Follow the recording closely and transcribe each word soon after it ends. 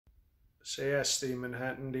So yes, the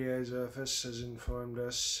Manhattan DA's office has informed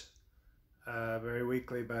us, very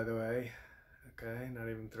weakly by the way, okay, not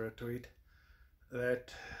even through a tweet,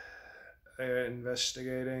 that they're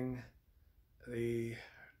investigating the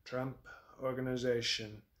Trump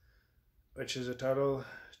organization, which is a total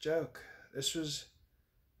joke. This was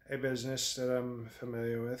a business that I'm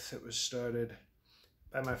familiar with. It was started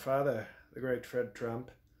by my father, the great Fred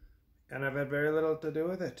Trump, and I've had very little to do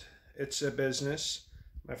with it. It's a business.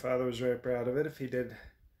 My father was very proud of it. If he did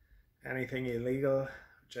anything illegal,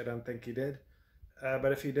 which I don't think he did,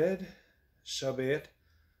 but if he did, so be it.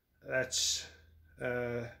 That's,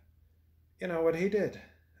 uh, what he did.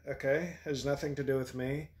 Okay, has nothing to do with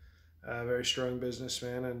me. A very strong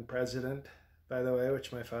businessman and president, by the way,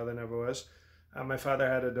 which my father never was. My father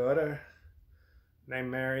had a daughter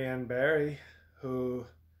named Mary Ann Barry, who,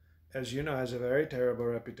 as you know, has a very terrible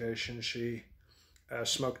reputation. She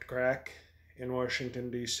smoked crack in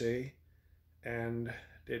Washington, D.C., and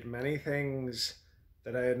did many things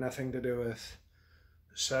that I had nothing to do with.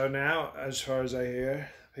 So now, as far as I hear,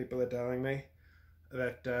 people are telling me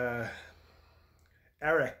that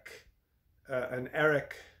Eric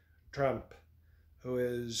Trump, who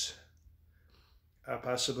is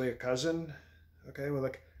possibly a cousin. Okay, well,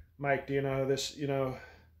 look, Mike, do you know this? You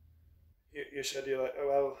said you like.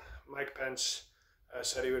 Well, Mike Pence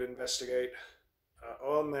said he would investigate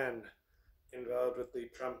all men involved with the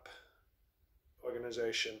Trump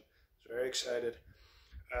organization. He's very excited.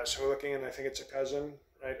 So we're looking, and I think it's a cousin,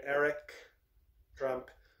 right? Eric Trump,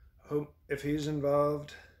 who, if he's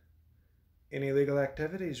involved in illegal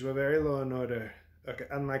activities, we're very law and order. Okay,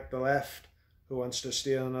 unlike the left, who wants to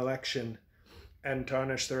steal an election and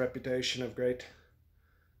tarnish the reputation of great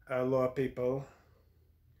law people.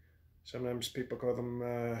 Sometimes people call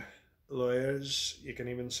them lawyers. You can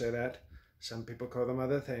even say that. Some people call them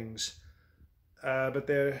other things. But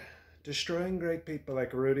they're destroying great people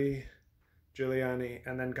like Rudy Giuliani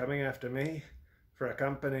and then coming after me for a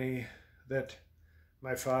company that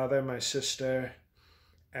my father, my sister,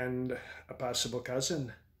 and a possible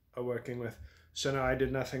cousin are working with. So no, I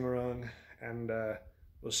did nothing wrong, and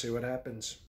we'll see what happens.